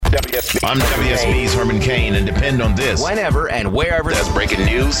I'm WSB's Herman Cain, and depend on this. Whenever and wherever There's breaking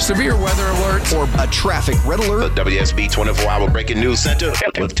news, severe weather alert, or a traffic red alert, the WSB 24-hour Breaking News Center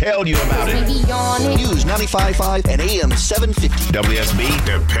will tell you about it. News 95.5 and AM 750. WSB,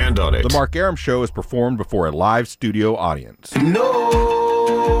 depend on it. The Mark Arum Show is performed before a live studio audience. No,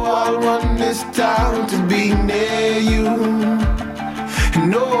 I want this town to be near you.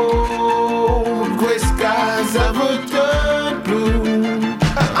 No gray skies ever turn blue.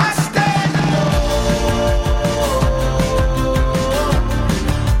 I stand alone.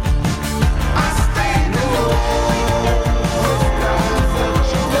 I stand alone.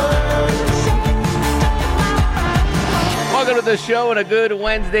 Welcome to the show and a good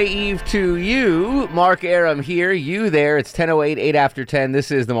Wednesday Eve to you. Mark Arum here, you there. It's 10:08, 8 after 10.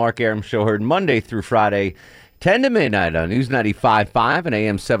 This is the Mark Arum Show, heard Monday through Friday, 10 to midnight on News 95.5 and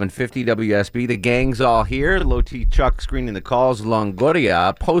AM 750 WSB. The gang's all here. Low T Chuck screening the calls.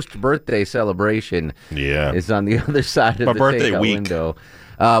 Longoria post-birthday celebration is on the other side of My the birthday takeout week. window.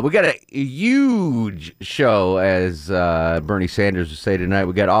 We got a huge show, as Bernie Sanders would say tonight.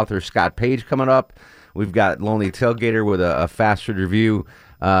 We got author Scott Page coming up. We've got Lonely Tailgater with a fast food review.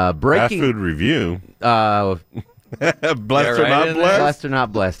 Fast food review. Blessed or not blessed? Blessed or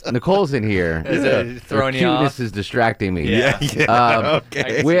not blessed. Nicole's in here. Is it throwing you cuteness off? is distracting me. Yeah.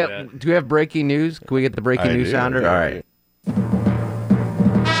 Okay. Do we have breaking news? Can we get the breaking news sounder? All right.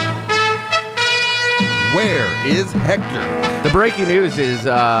 Where is Hector? The breaking news is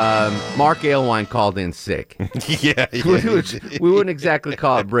Mark Alewine called in sick. Yeah. Which we wouldn't exactly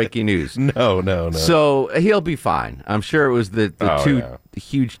call it breaking news. No. So he'll be fine. I'm sure it was the two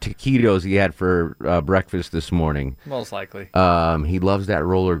huge taquitos he had for breakfast this morning. Most likely. He loves that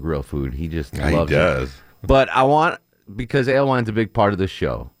roller grill food. He just loves he does. it. But I want, because Alewine's a big part of the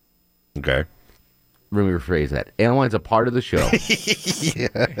show. Okay. Let me rephrase that. Alewine's a part of the show.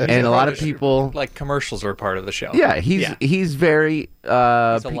 Yeah. And a lot of people, like commercials are part of the show. yeah, he's very.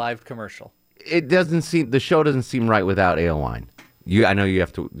 It's a live commercial. It doesn't seem, the show doesn't seem right without Alewine. I know you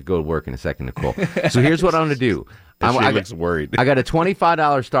have to go to work in a second, Nicole. So here's what I'm going to do. She looks worried. I got a $25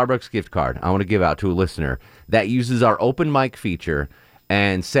 Starbucks gift card I want to give out to a listener that uses our open mic feature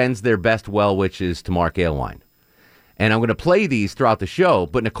and sends their best well wishes to Mark Alewine. And I'm going to play these throughout the show.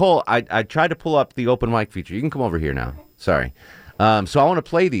 But, Nicole, I tried to pull up the open mic feature. You can come over here now. Sorry. So I want to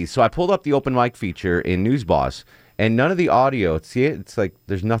play these. So I pulled up the open mic feature in News Boss, and none of the audio, see it? It's like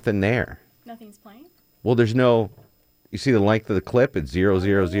there's nothing there. Nothing's playing? Well, there's no, you see the length of the clip? It's 0,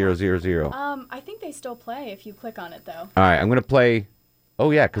 0, 0, 0, 0. I think they still play if you click on it, though. All right, I'm going to play. Oh,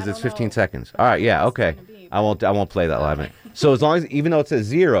 yeah, because it's 15 seconds. All right, yeah, okay. I won't play that live. So as long as, even though it says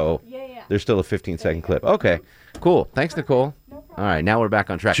 0, there's still a 15-second clip. Okay, cool. Thanks, Nicole. All right, now we're back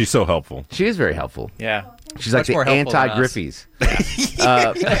on track. She's so helpful. She is very helpful. Yeah. She's like the anti-Griffies.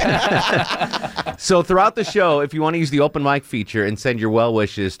 So throughout the show, if you want to use the open mic feature and send your well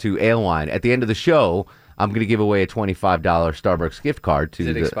wishes to Alewine, at the end of the show, I'm going to give away a $25 Starbucks gift card to. Is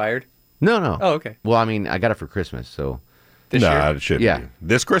it expired? No. Oh, okay. Well, I mean, I got it for Christmas, so. This year? It shouldn't Yeah. be.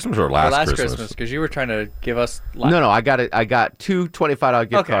 This Christmas or last Christmas, because you were trying to give us. No, I got it. I got two $25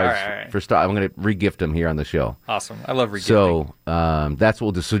 gift cards all right. for Star. I'm going to re-gift them here on the show. Awesome. I love regifting. So that's what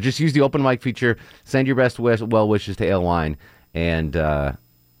we'll do. So just use the open mic feature, send your best well wishes to Alewine, and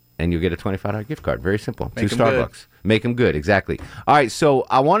you'll get a $25 gift card. Very simple. Make to 'em Starbucks. good. Make them good. Exactly. All right. So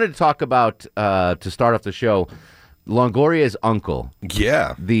I wanted to talk about, to start off the show, Longoria's uncle.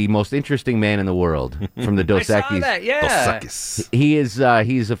 Yeah. The most interesting man in the world from the Dos I Equis. saw that, yeah. He is.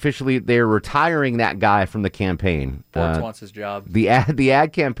 He's officially. They're retiring that guy from the campaign. Forts wants his job. The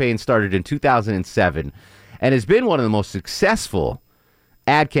ad campaign started in 2007, and has been one of the most successful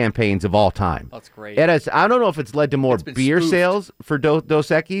ad campaigns of all time. That's great. It has. I don't know if it's led to more It's been beer spoofed. sales for Dos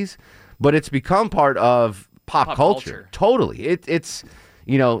Equis, but it's become part of pop culture. Totally. It's.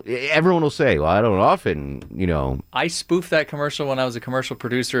 You know, everyone will say, well, I don't often, I spoofed that commercial when I was a commercial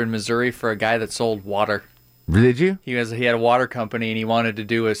producer in Missouri for a guy that sold water. Did you? He had a water company and he wanted to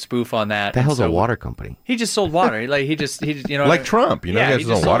do a spoof on that. The hell's a water company? He just sold water. He just like Trump, he has his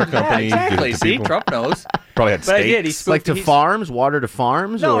own water company. Yeah, exactly. See, people. Trump knows. Probably had But I steaks. did. He spoofed, Like to farms, water to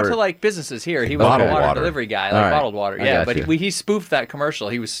farms? No, or? to like businesses here. He was a Bottled water water. delivery guy, All like right. bottled water. I Yeah, got but you. he spoofed that commercial.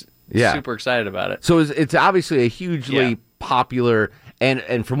 He was super excited about it. So it's obviously a hugely popular,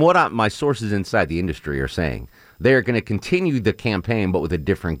 and from what my sources inside the industry are saying, they're going to continue the campaign, but with a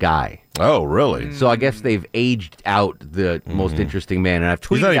different guy. Oh, really? So I guess they've aged out the most interesting man, and I've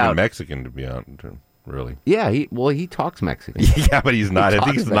tweeted He's not out. even Mexican, to be honest. Really? Yeah, he talks Mexican. Yeah, but he's not. I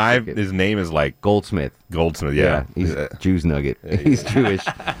think his name is like Goldsmith. Yeah, he's Jews Nugget. He's Jewish.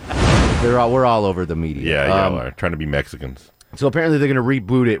 We're all over the media. Yeah, y'all are trying to be Mexicans. So apparently they're going to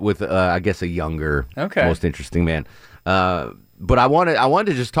reboot it with, I guess, a younger, most interesting man. But I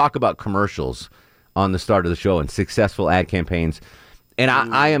wanted to just talk about commercials on the start of the show and successful ad campaigns. And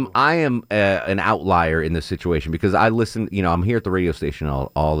I am an outlier in this situation because I listen. I'm here at the radio station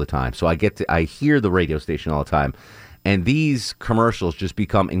all the time, so I hear the radio station all the time, and these commercials just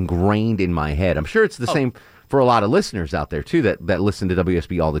become ingrained in my head. I'm sure it's the same for a lot of listeners out there too that listen to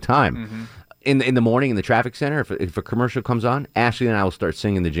WSB all the time. Mm-hmm. In the morning in the traffic center, if a commercial comes on, Ashley and I will start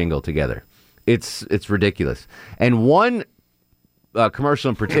singing the jingle together. It's ridiculous. And one commercial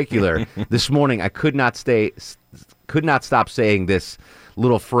in particular, this morning I could not stop saying this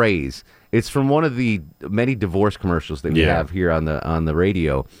little phrase. It's from one of the many divorce commercials that we have here on the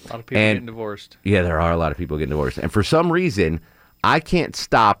radio. A lot of people getting divorced. Yeah, there are a lot of people getting divorced. And for some reason, I can't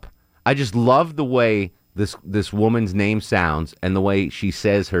stop. I just love the way this woman's name sounds and the way she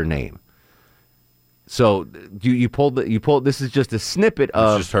says her name. So you pulled. This is just a snippet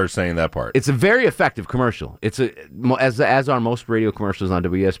of. It's just her saying that part. It's a very effective commercial. As are most radio commercials on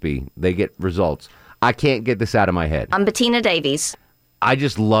WSB, they get results. I can't get this out of my head. I'm Bettina Davies. I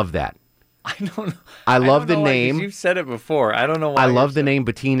just love that. I don't know. I love the name. You've said it before. I don't know why. I love the name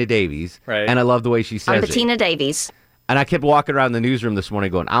Bettina Davies, right? And I love the way she says I'm Bettina Davies. And I kept walking around the newsroom this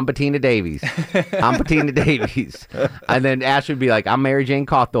morning going, I'm Bettina Davies. I'm Bettina Davies. And then Ashley would be like, I'm Mary Jane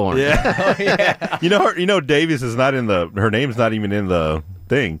Cawthorn. Yeah. Yeah. Davies is not in her name's not even in the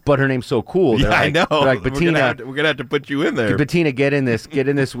thing. But her name's so cool. Yeah, I know. They're like, Bettina. We're gonna have to put you in there. Bettina, get in this.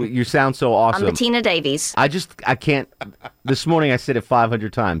 You sound so awesome. I'm Bettina Davies. I can't. This morning I said it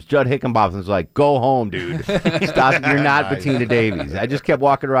 500 times. Judd Hickenbotham's like, go home, dude. Stop. You're not Bettina Davies. I just kept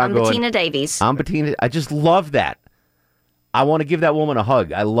walking around going, Bettina Davies. I'm Bettina. I just love that. I want to give that woman a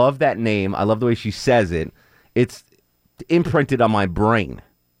hug. I love that name. I love the way she says it. It's imprinted on my brain.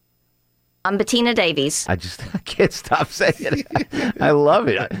 I'm Bettina Davies. I can't stop saying it. I love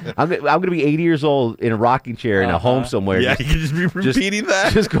it. I'm going to be 80 years old in a rocking chair in a home somewhere. Yeah, you can just be repeating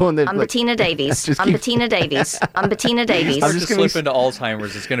that. Just going there. I'm Bettina Davies. I'm Bettina Davies. I'm Bettina Davies. I'm just going to slip into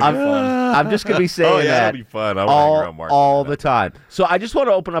Alzheimer's. It's going to be fun. I'm just going to be saying that that'll be fun. all the time. So I just want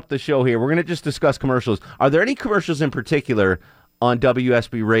to open up the show here. We're going to just discuss commercials. Are there any commercials in particular on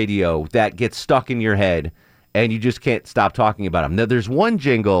WSB Radio that get stuck in your head and you just can't stop talking about them? Now, there's one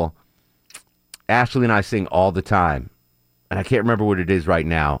jingle Ashley and I sing all the time, and I can't remember what it is right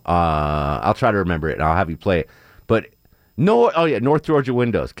now. I'll try to remember it, and I'll have you play it. But North Georgia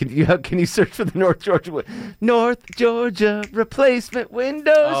windows. Can you search for the North Georgia replacement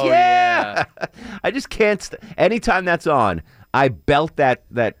windows? Oh, yeah. I just can't. Anytime that's on, I belt that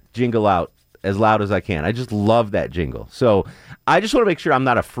jingle out as loud as I can. I just love that jingle. So I just want to make sure I'm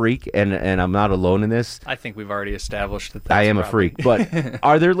not a freak and I'm not alone in this. I think we've already established that. I am a freak. But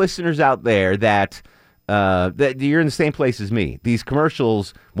are there listeners out there that you're in the same place as me? These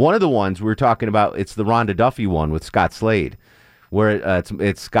commercials, one of the ones we were talking about, it's the Rhonda Duffy one with Scott Slade, where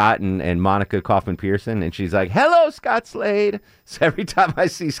it's Scott and Monica Kaufman-Pearson, and she's like, hello, Scott Slade. So every time I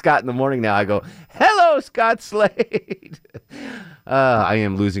see Scott in the morning now, I go, hello, Scott Slade. I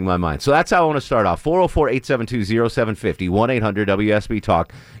am losing my mind. So that's how I want to start off. 404-872-0750,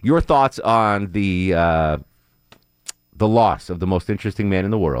 1-800-WSB-TALK. Your thoughts on the loss of the most interesting man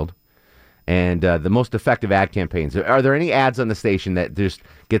in the world and the most effective ad campaigns. Are there any ads on the station that just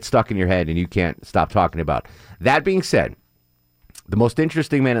get stuck in your head and you can't stop talking about? That being said, the most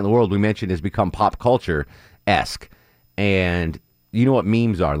interesting man in the world we mentioned has become pop culture-esque. And you know what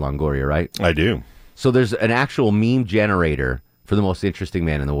memes are, Longoria, right? I do. So there's an actual meme generator for the most interesting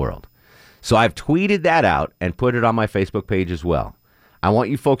man in the world. So I've tweeted that out and put it on my Facebook page as well. I want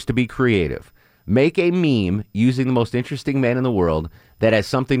you folks to be creative. Make a meme using the most interesting man in the world that has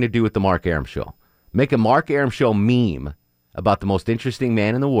something to do with the Mark Arum Show. Make a Mark Arum Show meme about the most interesting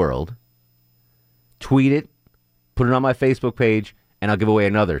man in the world. Tweet it. Put it on my Facebook page. And I'll give away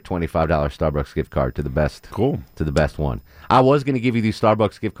another $25 Starbucks gift card to the best. Cool. To the best one. I was going to give you these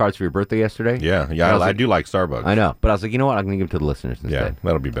Starbucks gift cards for your birthday yesterday. Yeah, I do like Starbucks. I know, but I was like, you know what? I'm going to give them to the listeners instead. Yeah,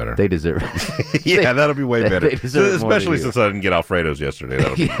 that'll be better. They deserve it. Yeah, that'll be way better. Especially since I didn't get Alfredo's yesterday.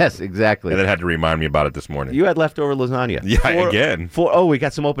 Yes, exactly. And then had to remind me about it this morning. You had leftover lasagna. Yeah, again. We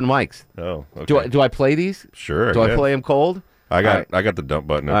got some open mics. Oh, okay. Do I play these? Sure. Do I play them cold? I got the dump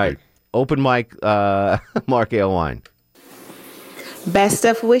button. All right. Open mic, Mark Ale Wine. Best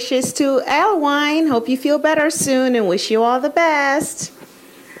of wishes to Alwine. Hope you feel better soon and wish you all the best.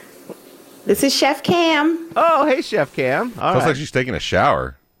 This is Chef Cam. Oh, hey, Chef Cam. Sounds like she's taking a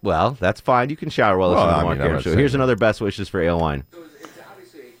shower. Well, that's fine. You can shower while listening to the Mark Arum Show. Here's another best wishes for Ale Wine.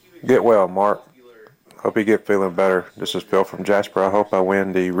 Get well, Mark. Hope you get feeling better. This is Phil from Jasper. I hope I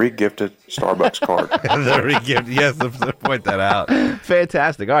win the re-gifted Starbucks card. The re-gift. Yes, let's point that out.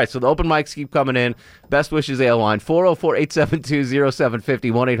 Fantastic. All right, so the open mics keep coming in. Best wishes, Ale Wine.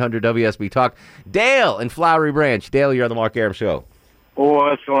 404-872-0750, 1-800-WSB-TALK. Dale in Flowery Branch. Dale, you're on the Mark Arum Show.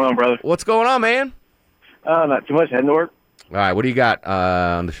 What's going on, brother? What's going on, man? Not too much. Heading to work. All right, what do you got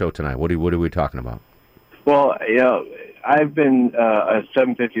on the show tonight? What are we talking about? Well, I've been a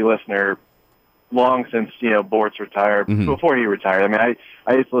 750 listener long since, Bortz retired. Mm-hmm. Before he retired. I mean,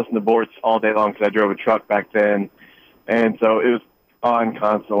 I used to listen to Bortz all day long because I drove a truck back then. And so it was on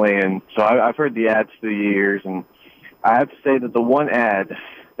constantly. And so I've heard the ads through the years. And I have to say that the one ad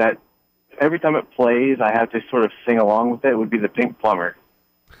that every time it plays, I have to sort of sing along with it would be the Pink Plumber.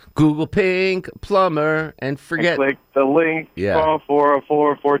 Google Pink Plumber and forget. And click the link. Yeah.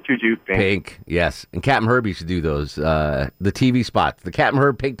 404-422 Pink. Pink, yes. And Captain Herb used to do those. The TV spots. The Captain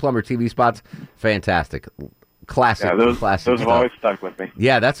Herb Pink Plumber TV spots. Fantastic. Classic. Yeah, those classic have always stuck with me.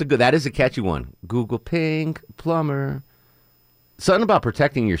 Yeah, that is a catchy one. Google Pink Plumber. Something about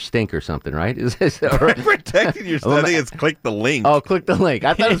protecting your stink or something, right? Is this Protecting your stink? I think it's click the link. Oh, click the link.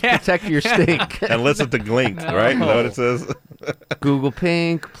 I thought it was protect your stink. And listen to Glink, right? Is that what it says? Google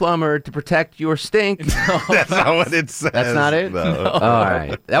Pink Plumber to protect your stink. No, that's not what it says. That's not it? No. All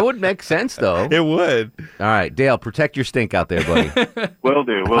right. That would make sense, though. It would. All right, Dale, protect your stink out there, buddy. Will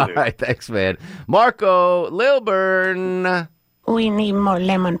do. All right, thanks, man. Marco Lilburn. We need more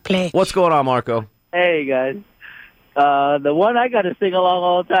lemon plates. What's going on, Marco? Hey, guys. The one I got to sing along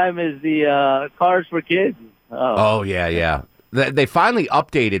all the time is the Cars for Kids. Oh, yeah. They finally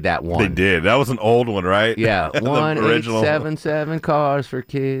updated that one. They did. That was an old one, right? Yeah. The 1877 Cars for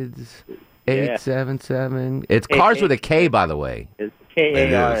Kids. 877. It's Cars with a K, by the way. It's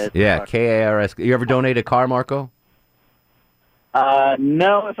K-A-R-S. Yeah, K-A-R-S. You ever donate a car, Marco?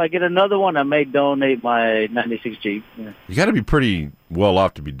 No. If I get another one, I may donate my 96 Jeep. Yeah. You got to be pretty well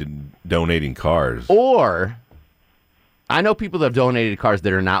off to be donating cars. Or, I know people that have donated cars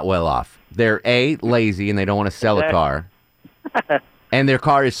that are not well off. They're, A, lazy, and they don't want to sell a car. And their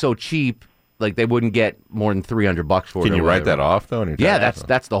car is so cheap, like they wouldn't get more than $300 for it. Can you write that off, though? Yeah,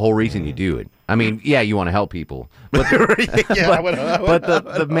 that's the whole reason you do it. I mean, yeah, you want to help people. But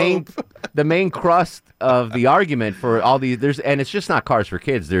the main crust of the argument for all these, and it's just not Cars for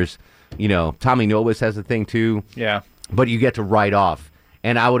Kids. There's, Tommy Nobis has a thing too. Yeah. But you get to write off.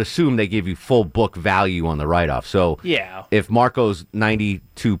 And I would assume they give you full book value on the write-off. So yeah. If Marco's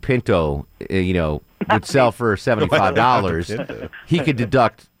 92 Pinto, would sell for $75, he could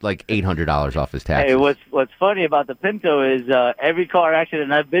deduct like $800 off his taxes. Hey, what's funny about the Pinto is every car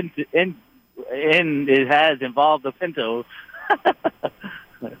accident I've been in it has involved a Pinto.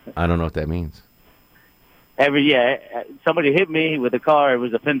 I don't know what that means. Somebody hit me with a car. It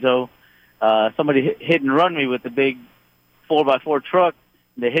was a Pinto. Somebody hit and run me with a big 4x4 truck.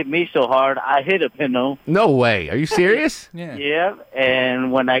 They hit me so hard, I hit a Pinto. No way. Are you serious? Yeah.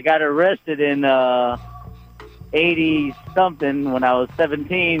 And when I got arrested in 80-something, when I was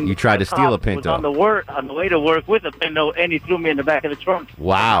 17... You tried to steal a Pinto. Was on the way to work with a Pinto, and he threw me in the back of the trunk.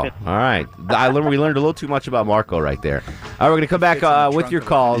 Wow. All right. We learned a little too much about Marco right there. All right, we're going to come back with your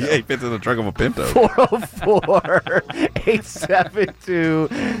calls. Yeah, he fits in the trunk of a Pinto.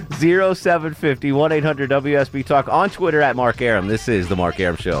 404-872-0750, 1-800-WSB-TALK, on Twitter at Mark Arum. This is The Mark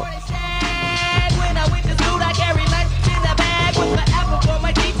Arum Show.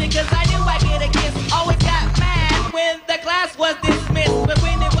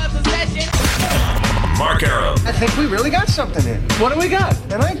 Mark Arum. I think we really got something in. What do we got?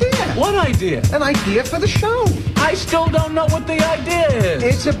 An idea. What idea? An idea for the show. I still don't know what the idea is.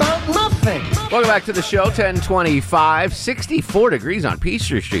 It's about nothing. Welcome back to the show, 1025, 64 degrees on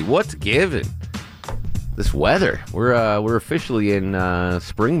Peachtree Street. What's given? This weather. We're officially in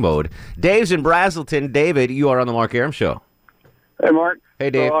spring mode. Dave's in Brazelton. David, you are on the Mark Arum Show. Hey, Mark. Hey,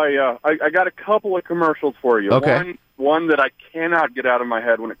 Dave. So I got a couple of commercials for you. Okay. One that I cannot get out of my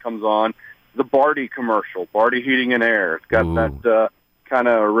head when it comes on. The Barty commercial, Barty Heating and Air. It's got that kind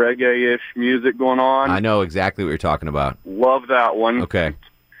of reggae-ish music going on. I know exactly what you're talking about. Love that one. Okay.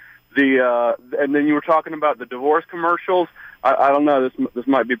 And then you were talking about the divorce commercials. I don't know. This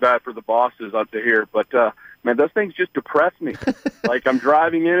might be bad for the bosses out here, but man, those things just depress me. Like, I'm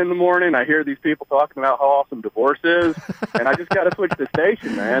driving in the morning, I hear these people talking about how awesome divorce is, and I just got to switch the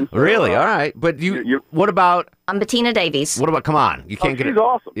station, man. So, really? All right. But what about... I'm Bettina Davies. What about... Come on. You can't get she's it.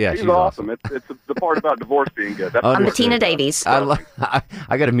 Awesome. Yeah, she's awesome. It's the part about divorce being good. I'm Bettina Davies. I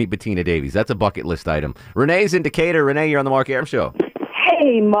got to meet Bettina Davies. That's a bucket list item. Renee's in Decatur. Renee, you're on the Mark Arum Show.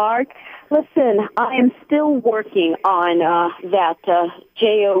 Hey, Mark. Listen, I am still working on that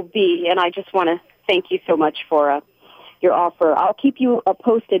JOB, and I just want to thank you so much for your offer. I'll keep you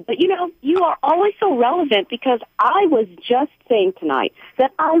posted. But, you are always so relevant because I was just saying tonight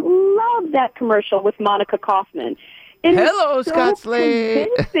that I love that commercial with Monica Kaufman. Hello, Scott Slade.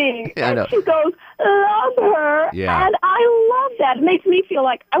 Convincing. Yeah, I know. And she goes, love her. Yeah. And I love that. It makes me feel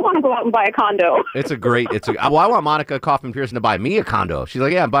like I want to go out and buy a condo. I want Monica Kaufman Pearson to buy me a condo. She's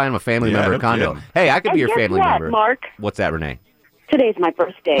like, yeah, I'm buying a family member a condo. Hey, I could be your family member. Mark? What's that, Renee? Today's my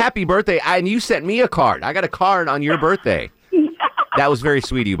birthday. Happy birthday. And you sent me a card. I got a card on your birthday. That was very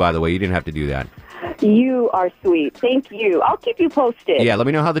sweet of you, by the way. You didn't have to do that. You are sweet. Thank you. I'll keep you posted. Yeah, let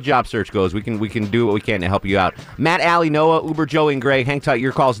me know how the job search goes. We can do what we can to help you out. Matt, Allie, Noah, Uber, Joey, and Greg. Hang tight.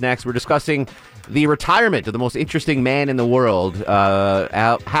 Your call's next. We're discussing the retirement of the most interesting man in the world,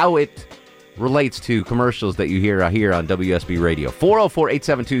 how it relates to commercials that you hear here on WSB Radio.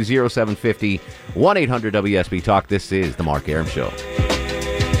 404-872-0750, 1-800-WSB Talk. This is The Mark Arum Show.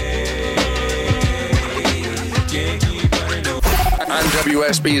 On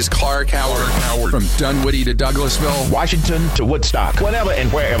WSB's Clark Howard. From Dunwoody to Douglasville, Washington to Woodstock, whenever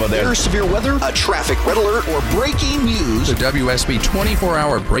and wherever there's severe weather, a traffic red alert, or breaking news, the WSB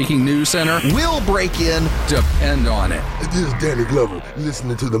 24-hour breaking news center will break in. Depend on it. This is Danny Glover. You're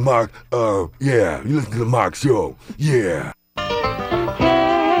listening to the Mark, you listen to the Mark Show. Yeah.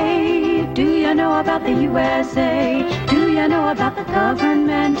 Hey, do you know about the USA? Do you know about the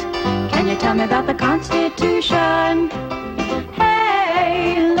government? Can you tell me about the Constitution?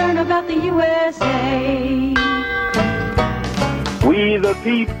 Learn about the USA. We the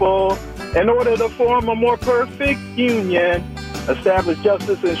people, in order to form a more perfect union, establish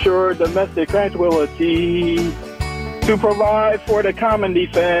justice, ensure domestic tranquility, to provide for the common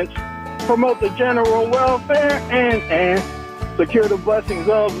defense, promote the general welfare, and secure the blessings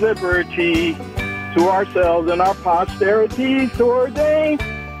of liberty to ourselves and our posterity, to ordain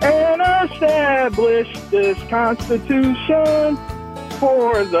and establish this Constitution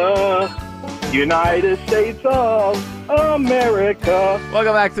for the United States of America.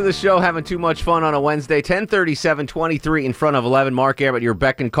 Welcome back to the show. Having too much fun on a Wednesday. 10:37, 23 in front of 11. Mark Arum at your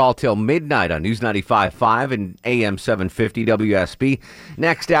beck and call till midnight on News 95.5 and AM 750 WSB.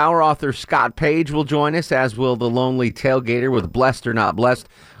 Next hour, author Scott Page will join us, as will the lonely tailgater with Blessed or Not Blessed.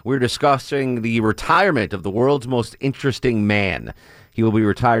 We're discussing the retirement of the world's most interesting man. He will be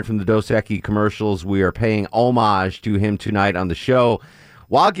retired from the Dos Equis commercials. We are paying homage to him tonight on the show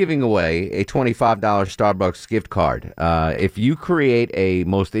while giving away a $25 Starbucks gift card. If you create a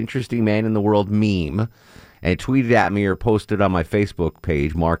most interesting man in the world meme and tweet it at me or post it on my Facebook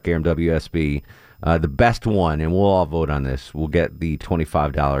page, Mark Arum WSB, the best one, and we'll all vote on this, will get the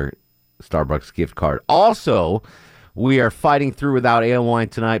 $25 Starbucks gift card. Also, we are fighting through without Ale Wine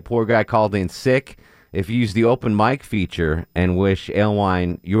tonight. Poor guy called in sick. If you use the open mic feature and wish Ale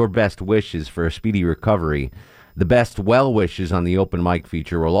Wine your best wishes for a speedy recovery, the best well wishes on the open mic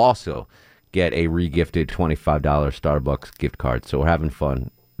feature will also get a re-gifted $25 Starbucks gift card. So we're having fun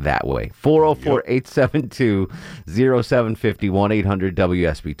that way. 404-872-0750,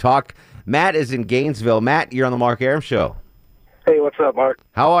 1-800-WSB Talk. Matt is in Gainesville. Matt, you're on the Mark Arum Show. Hey, what's up, Mark?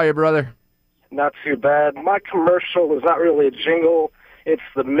 How are you, brother? Not too bad. My commercial is not really a jingle. It's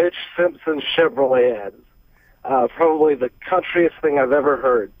the Mitch Simpson Chevrolet ad. Probably the countryest thing I've ever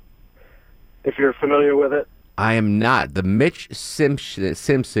heard, if you're familiar with it. I am not. The Mitch Simpson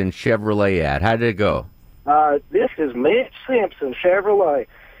Chevrolet ad. How did it go? This is Mitch Simpson Chevrolet.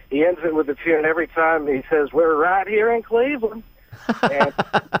 He ends it with a tune every time. He says, we're right here in Cleveland. And,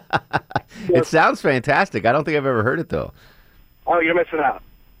 it sounds fantastic. I don't think I've ever heard it, though. Oh, you're missing out.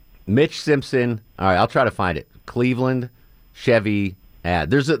 Mitch Simpson. All right, I'll try to find it. Cleveland Chevy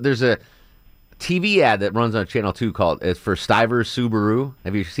ad. There's a TV ad that runs on Channel 2 called it's for Stiver's Subaru.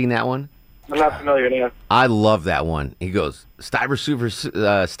 Have you seen that one? I'm not familiar now. I love that one. He goes, Stiver's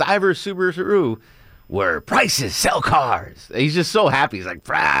Subaru, where prices sell cars. He's just so happy. He's like,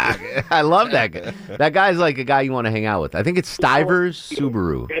 frag. I love that guy. That guy's like a guy you want to hang out with. I think it's Stiver's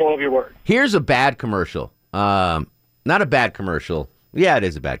Subaru. All of your work. Here's a bad commercial. Not a bad commercial. Yeah, it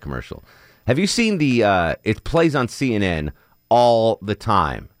is a bad commercial. Have you seen it plays on CNN all the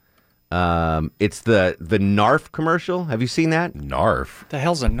time. It's the NARF commercial. Have you seen that? NARF? The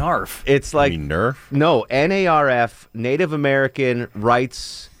hell's a NARF? It's like... You mean Nerf? No, NARF, Native American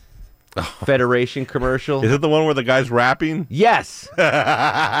Rights Federation commercial. Is it the one where the guy's rapping? Yes.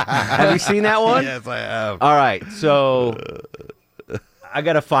 Have you seen that one? Yes, I have. All right, so I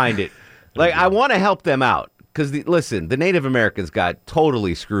got to find it. Like, I want to help them out. Because, listen, the Native Americans got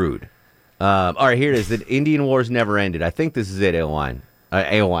totally screwed. All right, here it is. The Indian Wars never ended. I think this is it, Ilwine.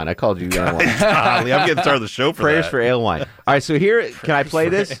 Ale wine. I called you ale wine. Golly, I'm getting started the show for Prayers that. for ale wine. All right, so here, can I play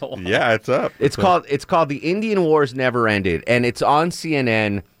this? Yeah, it's up. It's called The Indian Wars Never Ended, and it's on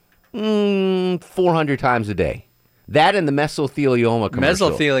CNN 400 times a day. That and the mesothelioma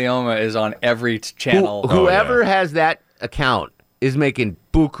commercial. Mesothelioma is on every channel. Whoever has that account is making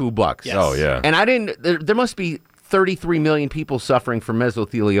buku bucks. Yes. Oh, yeah. And there must be 33 million people suffering from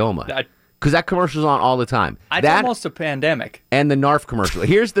mesothelioma. Because that commercial's on all the time. It's almost a pandemic. And the NARF commercial.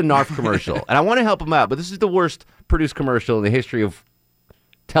 Here's the NARF commercial. And I want to help them out, but this is the worst produced commercial in the history of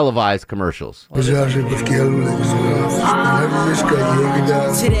televised commercials. Today,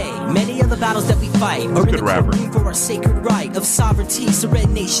 many of the battles that we fight are in the courtroom for our sacred right of sovereignty, so Red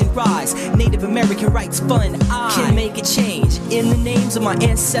Nation rise. Native American Rights Fund, I can make a change in the names of my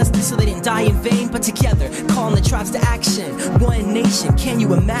ancestors so they didn't die in vain, but together, calling the tribes to action. One nation, can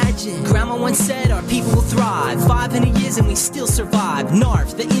you imagine? Grandma once said our people will thrive. 500 years and we still survive.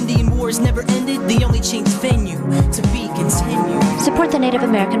 NARF, the Indian Wars never ended. The only change is venue to be continued. Support the Native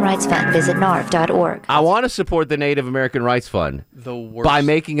American Rights Fund. Visit narf.org. I want to support the Native American Rights Fund by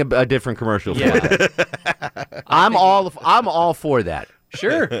making a different commercial for it. I'm all for that.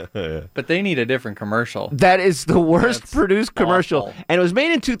 Sure, but they need a different commercial. That is the worst produced commercial, awful. and it was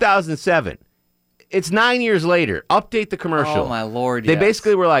made in 2007. It's 9 years later. Update the commercial. Oh, my Lord, They yes.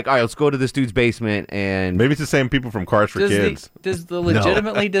 basically were like, all right, let's go to this dude's basement and... Maybe it's the same people from Cars for Kids. Does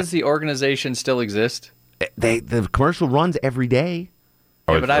the organization still exist? The commercial runs every day.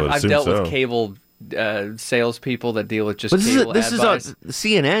 Yeah, but I've dealt with cable salespeople that deal with just cable this is advice. a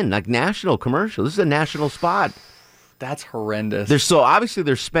CNN, like national commercial. This is a national spot. That's horrendous. Obviously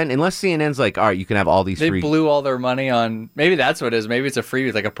they're spending, unless CNN's like, all right, you can have all these They free. blew all their money on, maybe that's what it is. Maybe it's a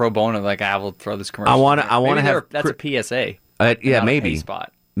freebie, like a pro bono, like, we'll throw this commercial. I want to have. That's a PSA. Yeah, not a maybe. pay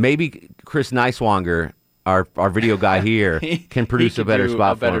spot. Maybe Chris Neiswanger, our video guy here, can produce a better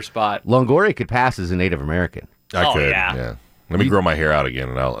spot. Longoria could pass as a Native American. I could. Yeah. Let me grow my hair out again,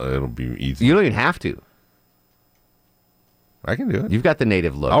 and it'll be easy. You don't even have to. I can do it. You've got the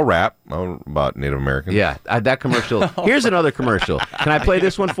native look. I'll rap about Native Americans. Yeah, that commercial. Here's another commercial. Can I play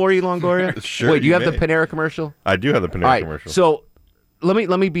this one for you, Longoria? Sure. Wait, do you have may. the Panera commercial? I do have the Panera commercial. So let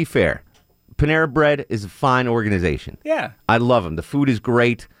me be fair. Panera Bread is a fine organization. Yeah. I love them. The food is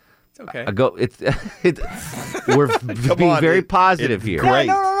great. It's okay. We're being very positive here. Yeah,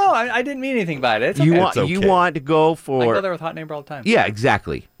 no. I didn't mean anything by it. It's okay. You want to go for... I go there with hot neighbor all the time. Yeah,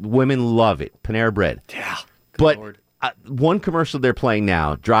 exactly. Women love it. Panera Bread. Yeah. But one commercial they're playing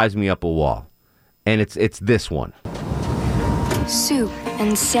now drives me up a wall, and it's this one. Soup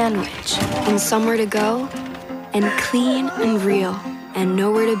and sandwich and somewhere to go and clean and real and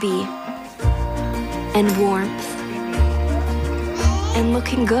nowhere to be and warmth and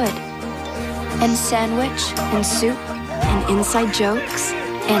looking good and sandwich and soup and inside jokes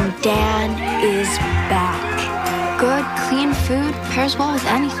and Dan is back. Good, clean food pairs well with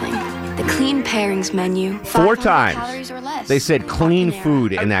anything. The clean pairings menu. 4 calories times or less. they said clean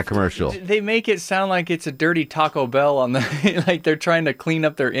food in that commercial. They make it sound like it's a dirty Taco Bell on the like they're trying to clean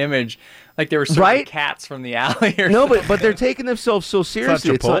up their image, like they were serving cats from the alley. No, but they're taking themselves so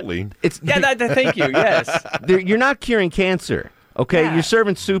seriously. It's not Chipotle. Thank you. Yes, you're not curing cancer. Okay, you're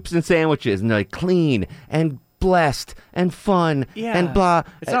serving soups and sandwiches, and they're like clean and blessed and fun and blah.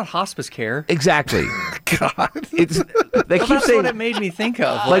 It's not hospice care. Exactly. God, they keep that's saying what it made me think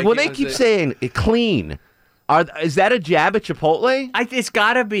of. Like when they keep saying clean, is that a jab at Chipotle? It's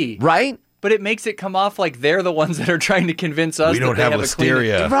gotta be right. But it makes it come off like they're the ones that are trying to convince us we don't that they have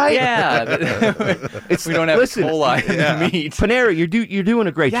listeria. Right? Yeah. We don't have E. coli in the meat. Panera, you're doing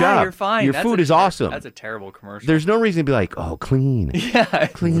a great job. You're fine. Your food is awesome. That's a terrible commercial. There's no reason to be like, oh, clean. Yeah.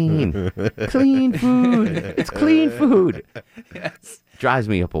 Clean. Clean food. It's clean food. Yes. Drives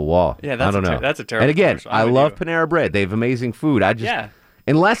me up a wall. Yeah, that's I don't know. That's a terrible And again, commercial. I love Panera Bread. They have amazing food.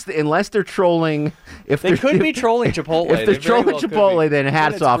 Unless they're trolling, they could be trolling Chipotle. If they're trolling Chipotle, then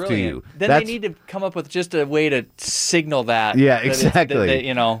hats off to you. Then they need to come up with just a way to signal that. Yeah, that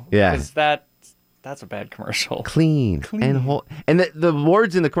exactly. because that's a bad commercial. Clean. And whole, and the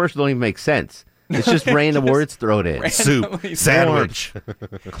words in the commercial don't even make sense. It's just random words thrown in. Soup, sandwich,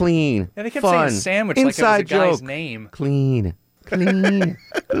 clean. Yeah, they kept fun, saying sandwich inside like it was a guy's joke. name. Clean. Clean.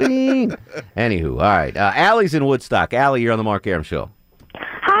 Anywho, all right. Allie's in Woodstock. Allie, you're on the Mark Arum Show.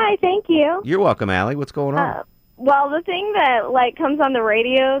 Hi, thank you. You're welcome, Allie. What's going on? Well, the thing that comes on the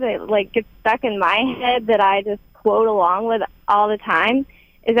radio that gets stuck in my head that I just quote along with all the time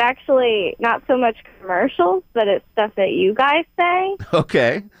is actually not so much commercials, but it's stuff that you guys say.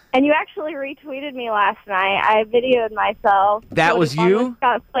 Okay. And you actually retweeted me last night. I videoed myself. That was you?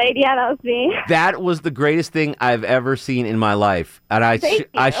 Got played. Yeah, that was me. That was the greatest thing I've ever seen in my life. And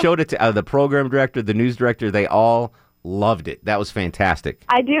I showed it to the program director, the news director. They all loved it. That was fantastic.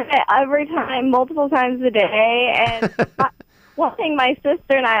 I do it every time, multiple times a day. And one thing my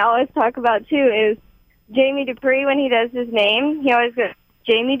sister and I always talk about, too, is Jamie Dupree, when he does his name, he always goes,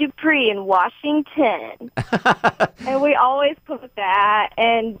 Jamie Dupree in Washington. And we always quote that.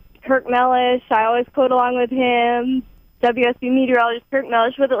 And Kirk Mellish, I always quote along with him. WSB meteorologist Kirk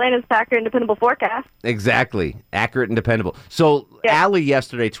Mellish with Atlanta's accurate and dependable forecast. Exactly. Accurate and dependable. So Allie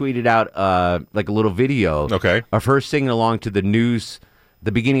yesterday tweeted out like a little video of her singing along to the news,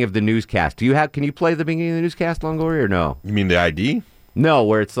 the beginning of the newscast. Can you play the beginning of the newscast, Longoria, or no? You mean the ID? No,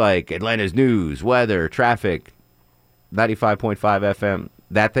 where it's like Atlanta's news, weather, traffic, 95.5 FM,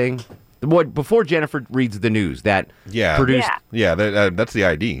 that thing. Before Jennifer reads the news, that produced. Yeah, that's the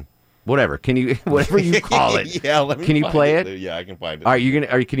ID. Whatever. Can you, whatever you call it? Can you play it? Yeah, I can find it. All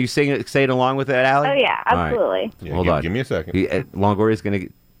right, can you say it along with that, Allie? Oh yeah, absolutely. Right. Yeah, Hold on. Give me a second. Longoria's going to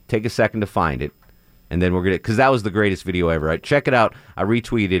take a second to find it, and then we're going to, because that was the greatest video ever. Right? Check it out. I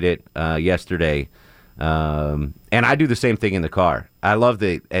retweeted it yesterday. And I do the same thing in the car. I love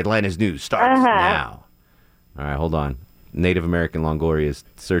the Atlanta's news starts now. All right, hold on. Native American Longoria is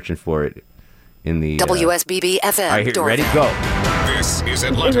searching for it in the WSBB FM. All right, here, ready, go. This is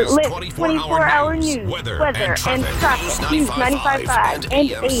Atlanta's 24-hour news, weather, and traffic. News 95.5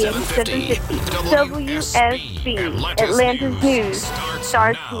 and AM 750. WSB, Atlanta's news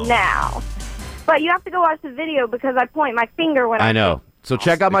starts now. But you have to go watch the video because I point my finger when I know. So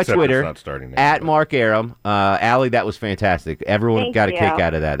check out my Twitter, at Mark Arum. Allie, that was fantastic. Everyone got a kick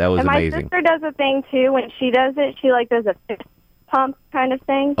out of that. That was amazing. My sister does a thing, too. When she does it, she does a fist pump kind of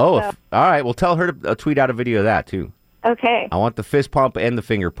thing. Oh, all right. Well, tell her to tweet out a video of that, too. Okay. I want the fist pump and the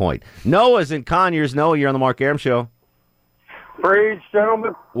finger point. Noah's in Conyers. Noah, you're on the Mark Arum Show. Preach,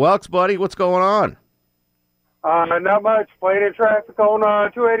 gentlemen. Welks, buddy, what's going on? Not much. Playing in traffic on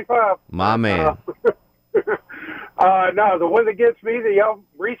 285. My man. No, the one that gets me that y'all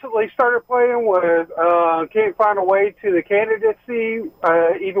recently started playing was Can't Find a Way to the Candidacy,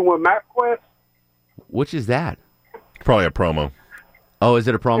 even with MapQuest. Which is that? Probably a promo. Oh, is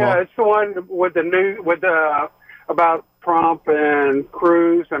it a promo? Yeah, it's the one with the about Trump and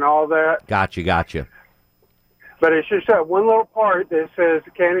Cruz and all that. Gotcha. But it's just that one little part that says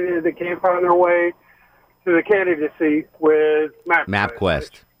the candidate that can't find their way to the candidacy with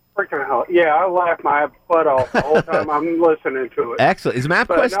MapQuest. Freaking hell. Yeah, I laughed my butt off the whole time I'm listening to it. Excellent. Is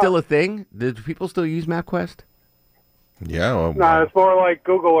MapQuest still a thing? Do people still use MapQuest? Yeah. Well, no, it's more like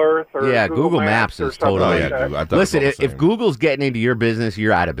Google Earth or Google Maps is totally. Listen, if Google's getting into your business,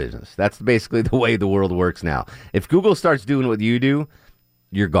 you're out of business. That's basically the way the world works now. If Google starts doing what you do,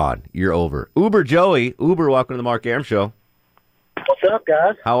 you're gone. You're over. Uber Joey. Uber, welcome to the Mark Arum Show. What's up,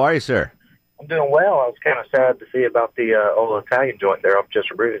 guys? How are you, sir? I'm doing well. I was kind of sad to see about the old Italian joint there off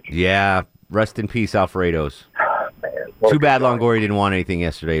Chester Bridge. Yeah. Rest in peace, Alfredo's. Man. Too bad Longoria didn't want anything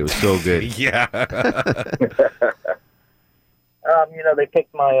yesterday. It was so good. Yeah. They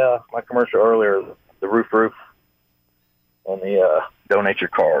picked my my commercial earlier, the roof on the donate your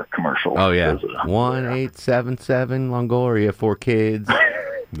car commercial. Oh, yeah. 1877 Longoria for kids.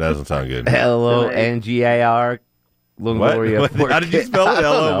 Doesn't sound good. LONGAR Longoria for kids. How did you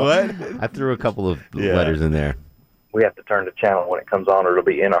spell it? I threw a couple of letters in there. We have to turn the channel when it comes on, or it'll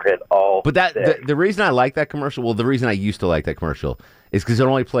be in our head all But the reason I like that commercial, the reason I used to like that commercial is because it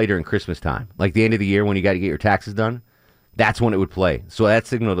only played during Christmas time. Like the end of the year when you got to get your taxes done. That's when it would play. So that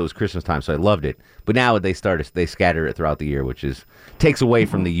signaled it was Christmas time, so I loved it. But now they scatter it throughout the year, which takes away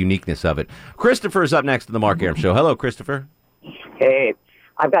from the uniqueness of it. Christopher's up next to the Mark Arum Show. Hello, Christopher. Hey,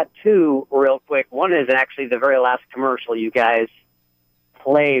 I've got two real quick. One is actually the very last commercial you guys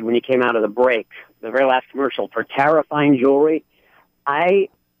played when you came out of the break. The very last commercial for Terrifying Jewelry. I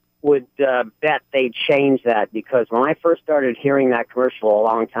would bet they changed that because when I first started hearing that commercial a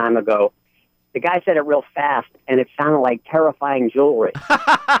long time ago, the guy said it real fast, and it sounded like Terrifying Jewelry.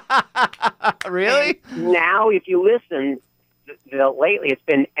 Really? And now, if you listen, lately it's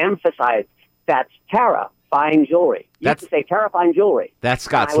been emphasized that's Terrifying Jewelry. You have to say Terrifying Jewelry. That's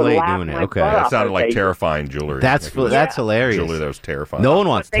Scott Slade doing it. Okay. That sounded like Terrifying Jewelry. That's hilarious. Jewelry that was terrifying. No one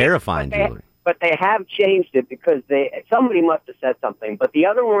wants terrifying jewelry. But they have changed it because somebody must have said something. But the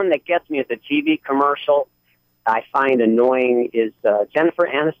other one that gets me is a TV commercial I find annoying is Jennifer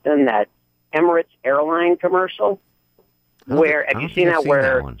Aniston, that Emirates airline commercial, where have you seen that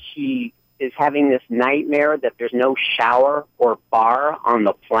where she is having this nightmare that there's no shower or bar on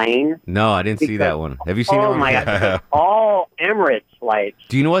the plane. No, I didn't see that one. Have you seen it? Oh, my God. All Emirates flights.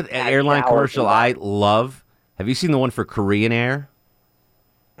 Do you know what airline showers commercial and I love? Have you seen the one for Korean Air?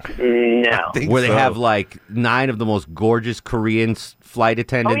 No. Where they have like 9 of the most gorgeous Korean flight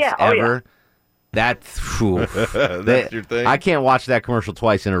attendants ever. That's your thing. I can't watch that commercial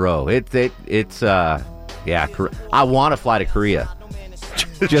twice in a row. It's I want to fly to Korea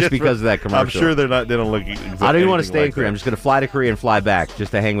just because of that commercial. I'm sure they don't look. I don't even want to stay in Korea. I'm just going to fly to Korea and fly back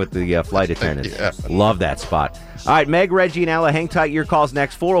just to hang with the flight attendants. Love that spot. All right, Meg, Reggie, and Ella, hang tight. Your call's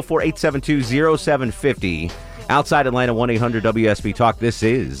next. 404-872-0750. Outside Atlanta, 1-800-WSB Talk. This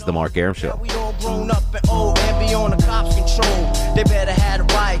is The Mark Arum Show.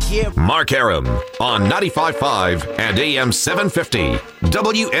 Mark Arum on 95.5 and AM 750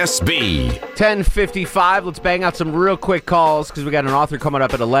 WSB. 10:55. Let's bang out some real quick calls because we got an author coming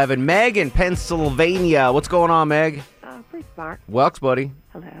up at 11. Meg in Pennsylvania. What's going on, Meg? Pretty smart. Welks, buddy.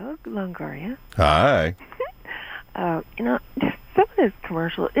 Hello, Longoria. Hi. Some of those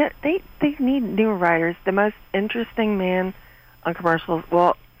commercials, they need new writers. The most interesting man on commercials.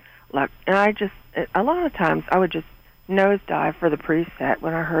 Well, look, and a lot of times I would just nosedive for the preset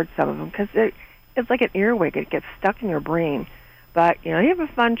when I heard some of them because it's like an earwig. It gets stuck in your brain. But, you have a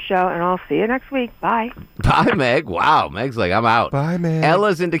fun show, and I'll see you next week. Bye. Bye, Meg. Wow, Meg's like, I'm out. Bye, Meg.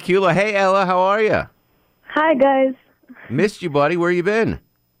 Ella's in Tequila. Hey, Ella, how are you? Hi, guys. Missed you, buddy. Where you been?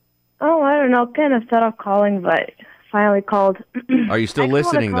 Oh, I don't know. Kind of set off calling, but finally called. Are you still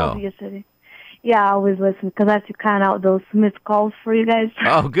listening, though? Yesterday. Yeah, I always listen because I have to count out those missed calls for you guys.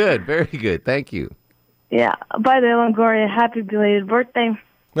 Oh, good. Very good. Thank you. Yeah. By the way, Longoria, happy belated birthday.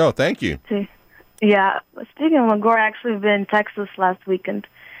 No, thank you. Yeah. Speaking of Longoria, I actually been in Texas last weekend.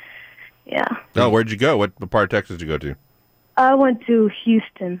 Yeah. Oh, where'd you go? What part of Texas did you go to? I went to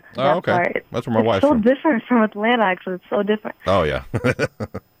Houston. Oh, okay. That's where my wife's from. from. It's so different from Atlanta, actually. It's so different. Oh, yeah.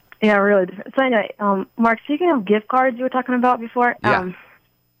 Yeah, really different. So anyway, Mark, speaking of gift cards you were talking about before. Yeah.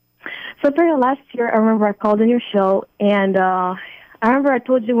 So during last year, I remember I called in your show, and I remember I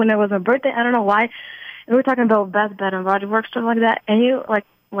told you when it was my birthday, I don't know why, and we were talking about Best Bed and Body Works, stuff like that, and you,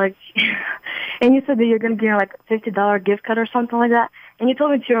 and you said that you're going to give me, like, a $50 gift card or something like that, and you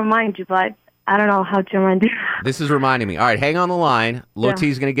told me to remind you, but I don't know how to remind you. This is reminding me. All right, hang on the line.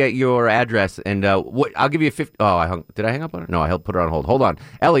 Loti's going to get your address, and I'll give you a 50. Oh, did I hang up on her? No, I put her on hold. Hold on.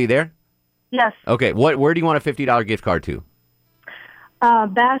 Ellie, you there? Yes. Okay, where do you want a $50 gift card to?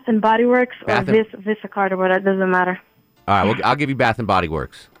 Bath and Body Works or Vista card or whatever. It doesn't matter. All right, well, I'll give you Bath and Body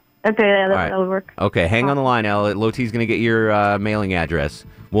Works. Okay, yeah, All right. that'll work. Okay, hang on the line, Ella. Loti's going to get your mailing address.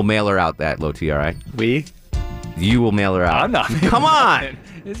 We'll mail her out that, Loti, all right? You will mail her out. I'm not. Come on.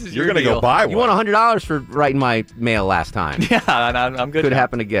 You're going to go buy one. You won $100 for writing my mail last time. Yeah, I'm good. Could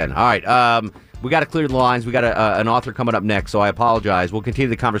happen again. All right, we got to clear the lines. We got an author coming up next, so I apologize. We'll continue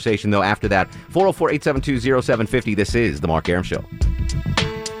the conversation, though, after that. 404-872-0750. This is The Mark Arum Show.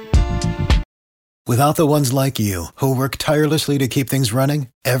 Without the ones like you, who work tirelessly to keep things running,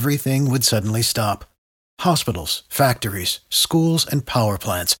 everything would suddenly stop. Hospitals, factories, schools, and power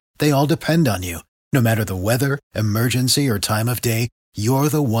plants, they all depend on you. No matter the weather, emergency, or time of day, you're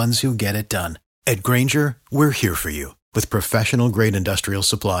the ones who get it done. At Grainger, we're here for you with professional-grade industrial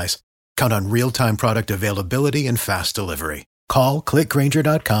supplies. Count on real-time product availability and fast delivery. Call,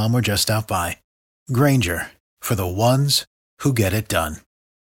 clickgrainger.com, or just stop by. Grainger, for the ones who get it done.